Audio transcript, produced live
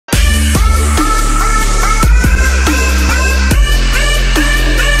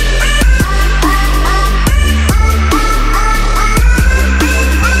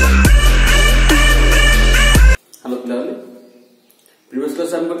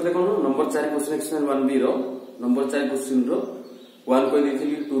करते कोन number 4 question exercise 1b रो number 4 question रो 1 कोइ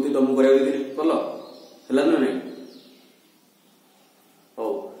देथिली 2 थी दमु करिया देथिली बोलो हला न नै ओ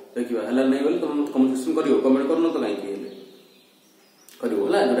देखिबा हला नै बोल तुम कमेंट सेक्शन करियो कमेंट करनो तो काई कि हेले करियो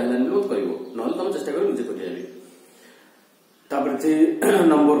हला जोटा हला नै करियो नहले तुम चेष्टा करियो निजे करिया तापर थे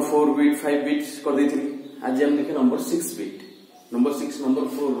नंबर 4 बिट 5 बिट कर देथिली आज हम देखे नंबर 6 बिट नंबर 6 नंबर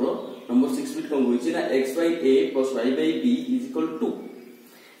 4 रो नंबर 6 बिट कोन होइछि ना x by a plus y by b is equal to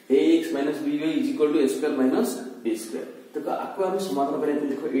ax minus by is equal to a square minus b square तो आपको हम समाधान करिया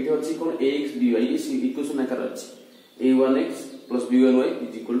देखो एठी अछि कोन ax by इस इक्वेशन आकार अछि a1x plus b1y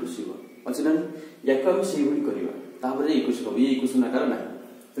is equal to c1 अछि ना याको हम सेही भली करिवा तापर इक्वेशन हो ये इक्वेशन आकार ना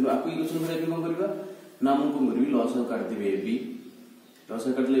तो आपको इक्वेशन करिया कोन करिवा ना हम कोन करबी लॉस काट देबे b लॉस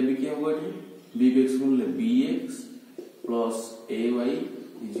काटले b के होगा एठी bx कोन ले bx plus ay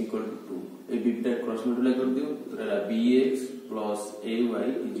is equal to 2 a b टा क्रॉस मल्टीप्लाई कर दियो तो रहला bx plus ay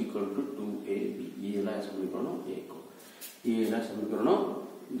is equal to 2ab ये हला समीकरण 1 ये हला समीकरण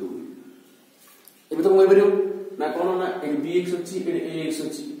 2 एबे तो मोय परियो ना कोन ना ए bx अछि ए ax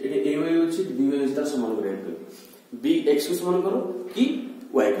अछि ए ay अछि by ता समान करे bx को समान करो कि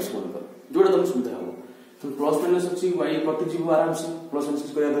y को समान करो जोड़ा तुम सुविधा हो तो प्लस माइनस अछि y कटि जीव आराम से प्लस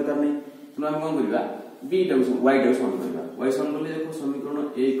माइनस करिया दरकार नै तो हम कोन करबा b टा y टा समान करबा y समान करले देखो समीकरण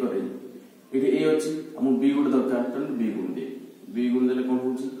a करे एठी a अछि हम b गुण दरकार त b गुण दे b गुण देले कोन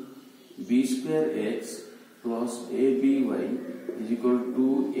होछि b square x plus aby is equal to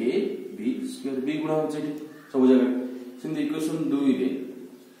a b square b गुण होछि सब जगह सिंध इक्वेशन 2 रे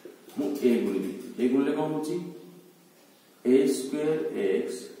मु a गुणिबी a गुणले कोन होछि a square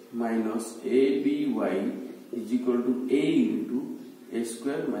x minus aby is equal to a into a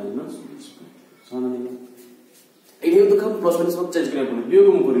square minus b square समान नहीं एठी तो हम प्लस माइनस सब चेंज करिया पड़े बियोग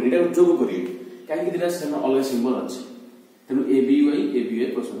मु करी एटा जोग करी काहे कि दिना सेना अलग सिंबल अछि तनु aby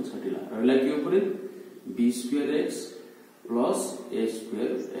प्लस माइनस हटिला रहला के ऊपर b square x plus a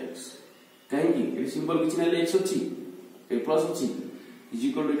square x काहे कि ए सिंबल किछ नै x अछि ए प्लस अछि इज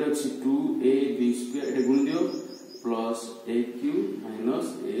इक्वल टू एटा अछि 2ab स्क्वायर एटा गुण दियो plus aq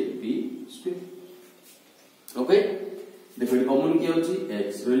minus ab square okay देखो कॉमन की होची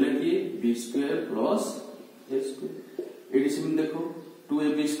x रहला कि b square plus a square AD SIM देखो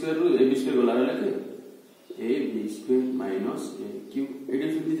 2ab square rho ab square गला रहला के ab square minus aq AD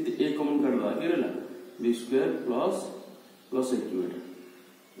SIM a common कर दवा के रहला b square plus plus aq Etah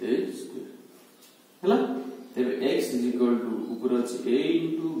a square हला तबे x इज इक्वल टू ऊपर अछि a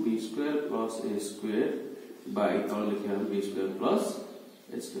into b square plus a square by तल लिखा हम b square plus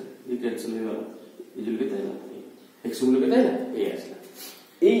a square ये कैंसिल हो गला इजल के देला x मूल्य केते है a आसला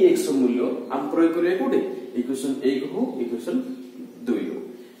ए x मूल्य हम प्रयोग करिया कोटे इक्वेशन 1 हो इक्वेशन 2 हो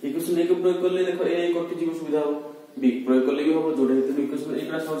इक्वेशन 1 प्रयोग करले देखो a कटि जीव सुविधा हो b प्रयोग करले भी हो जोड़े हेतु इक्वेशन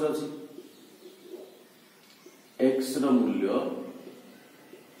 1 रा सहज अछि x रा मूल्य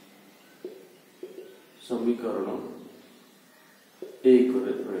समीकरण 1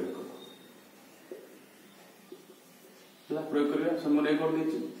 रे प्रयोग करो हला प्रयोग करिया समीकरण 1 कर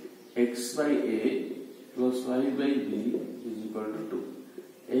देछि x by a plus y by b is equal to 2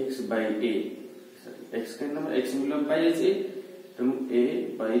 x by a x का नंबर x मूल्य हम पाए छै तो a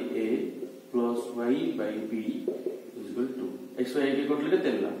by a plus y by b is equal to x by a के कोट लेके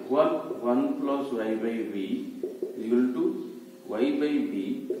तेला 1 plus y by b is equal to y by b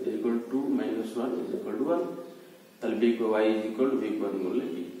is equal to minus 1 is equal to 1 तल b को y is equal to b को मूल्य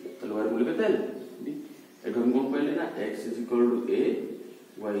b तल y मूल्य केते b एठो हम कोन पहले ना x is equal to a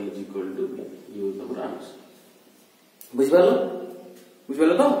y is equal to b ये हमर आंसर बुझबालो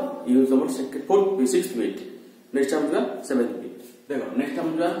तो ये हमर सेकंड 4 6 बिट नेक्स्ट हम जा 7 बिट देखो नेक्स्ट हम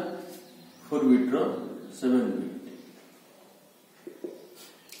जा 4 बिट रो 7 बिट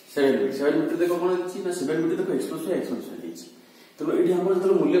 7 बिट देखो कोन अछि ना 7 बिट देखो x plus y x minus y अछि तो एठी हमर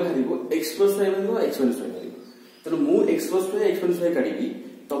जतरो मूल्य भारिबो x plus y भारिबो x minus y भारिबो तो मु x plus y x minus y काढिबी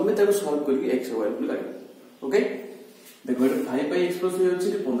तमे ताको सॉल्व करके x y मूल्य काढिबो ओके देखो 5 by x plus y अछि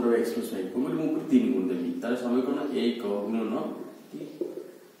 15 by x plus y कोन मु 3 गुण देबी तार समीकरण 1 गुणन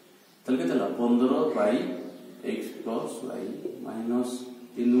तल के तला 15 by x plus y minus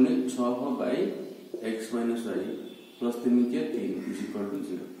 3 गुणे 6 by x minus y plus 3 के 3 is equal to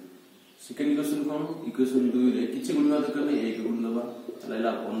 0 second equation cone equation 2 रे किछि गुणना दरकार नै 1 गुण दबा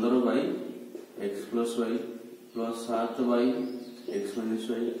तला 15 by x plus y plus 7 by x minus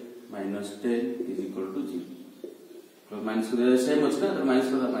y minus 10 is equal to 0 तो माइनस को सेम अछि ना तो माइनस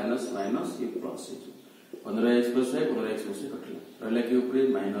को माइनस माइनस ये प्लस है 15x plus y 15x plus y कटला रहला के ऊपर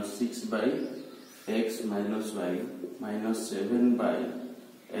 -6 by x minus y minus 7 by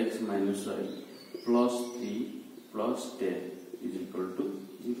x minus y plus 3 plus 10 is equal to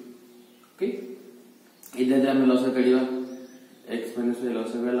 0 इधर हम loss करिवा x minus y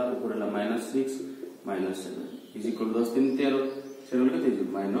loss गला ऊपर ला -6 -7 इज इक्वल 10 3 13 7 केते जे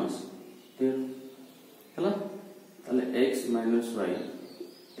 -13 हला ताले x माइनस y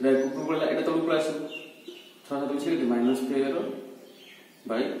एटा ऊपर ला एटा तो प्लस 6 7 छे -13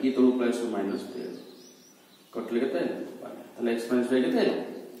 बाय ये तो प्लस -13 कटले केते ताले x माइनस y केते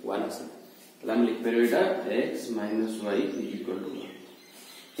 1 आसे ताले हम लिख परबो एटा x minus y is equal to 1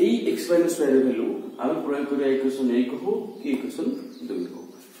 এই x माइनस y रे वैल्यू हम प्रयोग करिया इक्वेशन 1 हो कि इक्वेशन 2 हो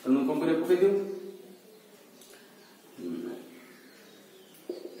तनु कोन करे पके दियो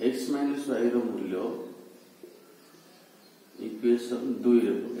x माइनस y रो मूल्य इक्वेशन 2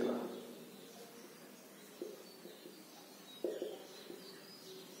 रे पकेबा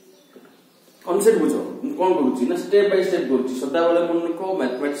कॉन्सेप्ट बुझो कोन करूची ना स्टेप बाय स्टेप करूची सदा वाला मन को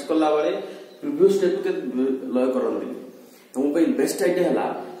मैथमेटिक्स कला वाले प्रीवियस स्टेप के लय करन तुम पे बेस्ट आइडिया हला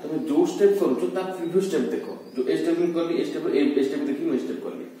तुम जो स्टेप करू ता प्रीवियस स्टेप देखो जो ए स्टेप करली ए स्टेप देखी मैं स्टेप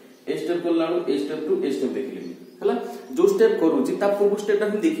करली ए स्टेप करला a step to a step देखली हला जो स्टेप करू ता पूर्व स्टेप ता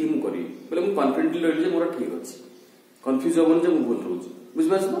देखि मु करी बोले मु कॉन्फिडेंटली रहली जे मोर ठीक अछि कंफ्यूज होबन जे मु भूल रहूची बुझ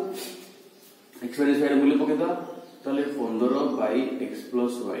पास ना एक्सपीरियंस वाले मूल्य पके दा ताले 15 bye x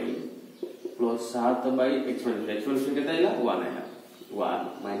plus y plus 7 bye x minus केते आइला 1 आइला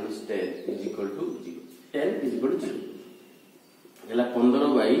 1 minus 10 is equal to 0 10 is equal to 0 एला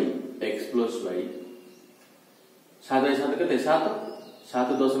 15 by x plus y 7 by 7 केते 7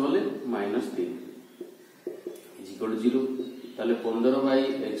 7 10 बोले -3 इज इक्वल टू 0 ताले 15 by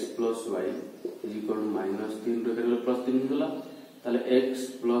x plus y is equal to -3 रे करले प्लस 3 होला ताले x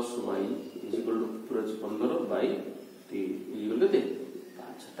plus y is equal to पूरा 15 बाई 3 इज इक्वल टू 5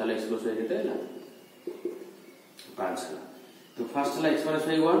 ताले x प्लस y केते हैला 5 तो फर्स्ट ला x माइनस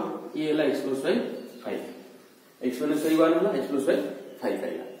y 1 ये ला x plus y 5 x minus y 1 होला x प्लस y 5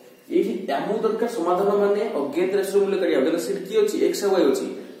 आइला एही तामु दरकार समाधान माने अज्ञात राशि मूल्य करिया अगर सेट की अछि x और y अछि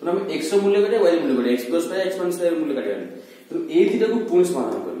तो हम x मूल्य करिया y मूल्य करिया x plus y x minus y मूल्य करिया तो ए दिटा को पूर्ण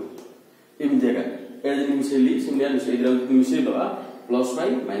समाधान करियो एम जगह ए जे मिसेली सिमिलर मिसेली दिरा को मिसेली दवा प्लस y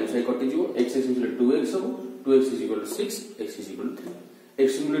माइनस y कटि जिवो x is equal to 2x हो 2x is equal to 6 x is equal to 3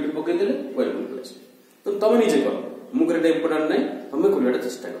 x मूल्य पके देले y मूल्य करिया तो तमे निजे करो मु करे इंपोर्टेंट नै तमे कोलियाटा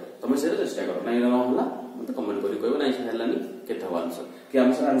चेष्टा करो तमे सेरा चेष्टा करो नै ना होला मते कमेंट करी कहबो नै से हलानी केता आंसर कि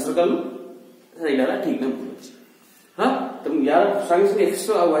आंसर कलु सहीला ठीक नै बोलछ हां तुम यार संग संग x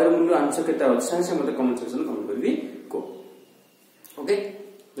और y मूल्य आंसर केता हो संग संग मते कमेंट सेक्शन कमेंट करबी को ओके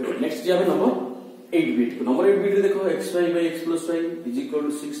नेक्स्ट जे नंबर 8 बिट नंबर 8 बिट रे देखो xy by x plus y is equal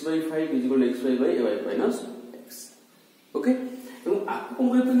to 6 by 5 is equal to xy by y minus x okay तो आपको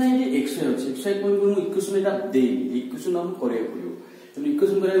कोन करते नै जे xy अछि xy कोन को इक्वेशन एटा दे इक्वेशन हम करे पड़ियो तो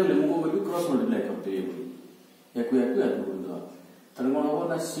इक्वेशन करे बोले मु को करबी क्रॉस मल्टीप्लाई करते ये बोली याकू बोल दो तने कोन हो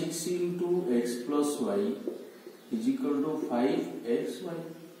ना 6 into x plus y is equal to 5xy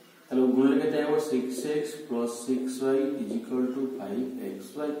तले गुण लेके जाए वो 6x plus 6y is equal to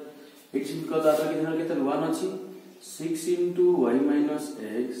 5xy x equal दाता के धन केते 1 अछि 6 into y minus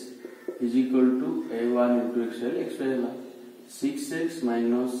x is equal to a1 into x xy La 6x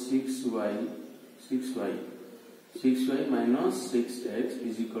minus 6y minus 6x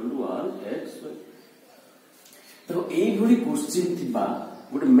is equal to 1xy तो एई भली क्वेश्चन थिबा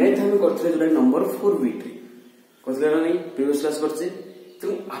good math हम करथले जोडा नंबर 4 बिट रे करथले ना नहीं प्रीवियस क्लास करछे तो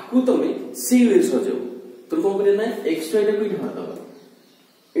आकु तमे सी वे सजाओ तो कोन करे ना xy टा बिट भर दबा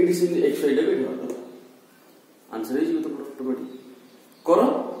एडी सिन xy टा बिट भर दबा आंसर इज तो ऑटोमेटिक करो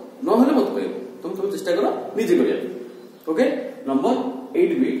न होले मत करियो तुम चेष्टा करो निजे करिया ओके नंबर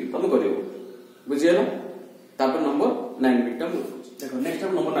 8 बिट तुम करियो बुझियला तापर नंबर 9 बिट ता देखो नेक्स्ट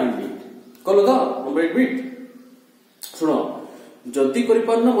नंबर 9 बिट कलो तो नंबर 8 बिट सुनो जदी करि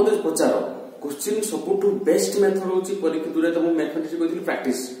पारना मते पचारो क्वेश्चन सबुठु बेस्ट मेथड होची परीक्षा दुरे तुम मैथमेटिक्स कहितली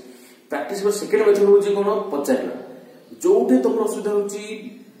प्रैक्टिस पर सेकंड मेथड होची कोन पचारला जोठे तुम असुविधा होची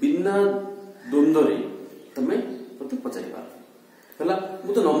बिना द्वंद्व रे तमे मते पचारि पार हला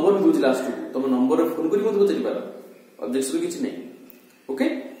मु तो नंबर बुझ लास्ट तुम नंबर फोन करी मते पचारि पार ऑब्जेक्शन किछ नै ओके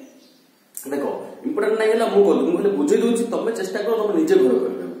देखो इंपोर्टेंट नै हला मु कहले बुझे दोची तमे चेष्टा करो तुम निजे घर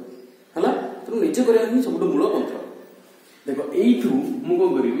करबे हला तुम निजे करिया ही सबुठु मूल मंत्र देखो एइठू मु को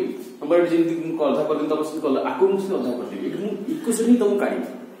करिवि नंबर जेंति कथा करदिन तम से कला आकु मु से अधा कर देबी एठू इक्वेशन ही तुम काढी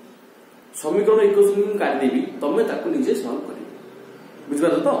समीकरण इक्वेशन ही काढी देबी तमे ताकु निजे सॉल्व करिवि बुझबा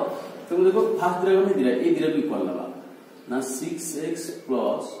तो तुम देखो फास्ट दिरा में दिरा ए दिरा भी इक्वल लबा ना 6x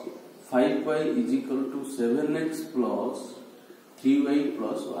plus 5y is equal to 7x plus 3y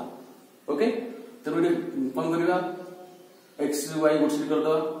plus 1 okay तो बेटे कोन करिवा x y गोट कर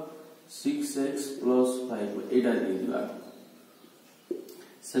दो 6x plus 5y एटा दे दिबा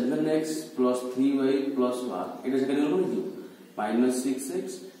 7x plus 3y plus 1 এটা সেখানে কোন কি minus 6x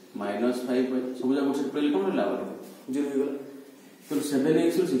minus 5y सब जा गोटे पहिले कोन रहला 0 हो गेला तो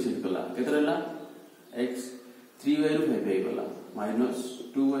 7x ରୁ 6 गला केते रहला x 3y ରୁ 5y गला minus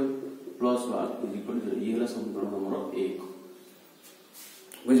 2y plus 1 is equal to 0 ये होला समीकरण नंबर 1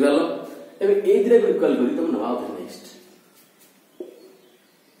 बुझिबालो एबे ए दिरे इक्वल करी तुम नवा नेक्स्ट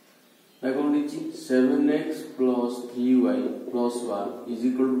अकॉर्डिंग नीचे 7x plus 3y plus 1 is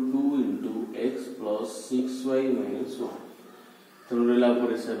equal to 2 into x plus 6y minus 1 तो रहला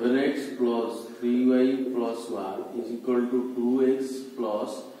पर 7x plus 3y plus 1 is equal to 2x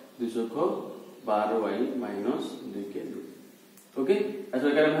plus 2 को 12y minus 2 के ओके ऐसा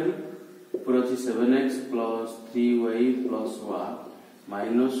करें भाई ऊपर अछि 7x plus 3y plus 1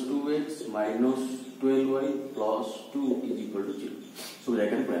 minus 2x minus 12y plus 2 is equal to 0 सब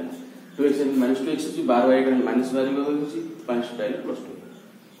जाकर पढ़ना 2x minus 2x होची 12y का minus 12y होची 5 टाइम plus 2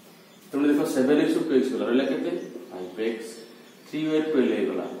 तुमने देखो 7x ରୁ 2x गला रहला केते 5x 3y 12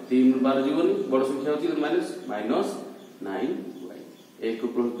 गला 3 12 जीवन बड़ संख्या होची माइनस माइनस 9y 1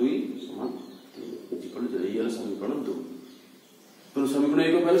 plus 2 समान 3 is equal to 0 ये समीकरण 2 तो समीकरण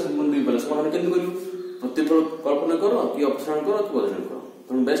 1 पहले समीकरण 2 पहले समाधान केन करियो प्रतिफल कल्पना करो कि अपसारण करो कि बदलन करो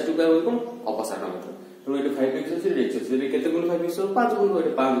तुम बेस्ट उपाय हो कोन अपसारण मेथड तो ये 5x से x से केते गुण 5x 5 गुण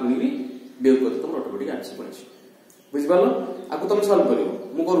होय 5 गुण भी बेव करते तुम ऑटोमेटिक आंसर पड़छि बुझ पालो आको तुम सॉल्व करियो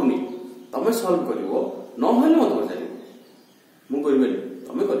मु करूनी तुम सॉल्व करियो न होले मत बजारियो मु करबेनी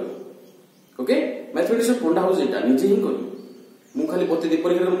तुम करियो ओके मैथमेटिक्स फंडा हो जेटा निजे ही करियो मु खाली बते दे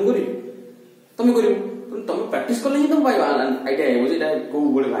परीक्षा मु करी तुम करियो तुम प्रैक्टिस करले ही तुम पाइबा आईडिया है जेटा को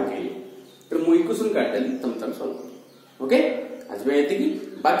बोले भागे तो मु इक्वेशन काट देली तुम सॉल्व करियो ओके आज में एति की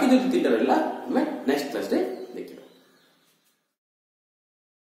बाकी जो तीनटा रहला हमें नेक्स्ट क्लास रे